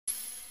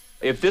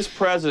If this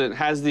president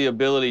has the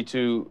ability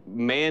to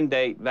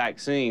mandate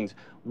vaccines,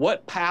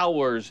 what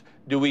powers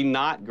do we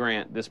not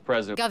grant this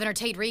president? Governor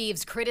Tate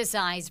Reeves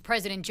criticized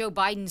President Joe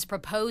Biden's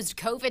proposed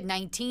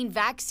COVID-19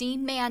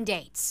 vaccine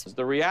mandates.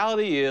 The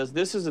reality is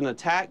this is an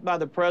attack by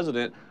the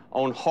president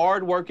on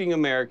hardworking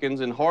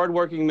Americans and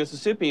hardworking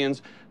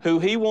Mississippians who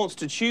he wants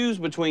to choose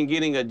between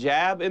getting a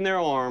jab in their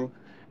arm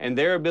and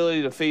their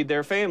ability to feed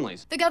their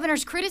families. The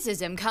governor's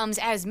criticism comes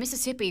as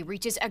Mississippi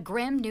reaches a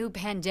grim new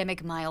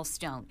pandemic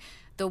milestone,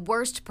 the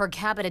worst per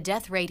capita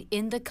death rate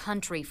in the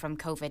country from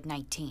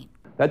COVID-19.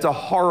 That's a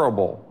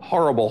horrible,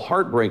 horrible,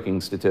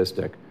 heartbreaking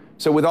statistic.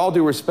 So with all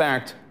due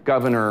respect,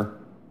 Governor,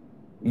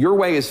 your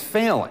way is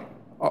failing.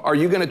 Are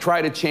you going to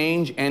try to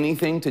change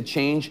anything to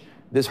change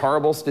this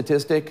horrible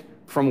statistic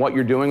from what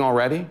you're doing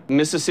already?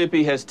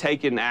 Mississippi has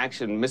taken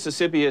action.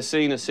 Mississippi has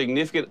seen a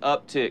significant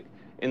uptick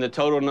in the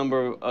total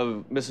number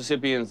of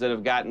Mississippians that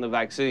have gotten the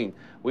vaccine.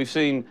 We've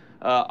seen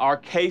our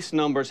case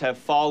numbers have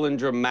fallen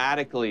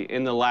dramatically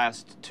in the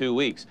last 2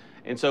 weeks.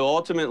 And so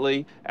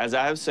ultimately, as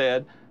I have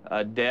said,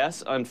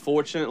 deaths,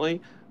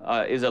 unfortunately,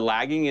 is a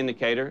lagging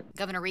indicator.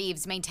 Governor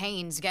Reeves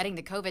maintains getting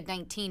the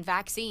COVID-19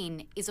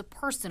 vaccine is a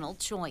personal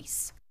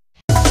choice.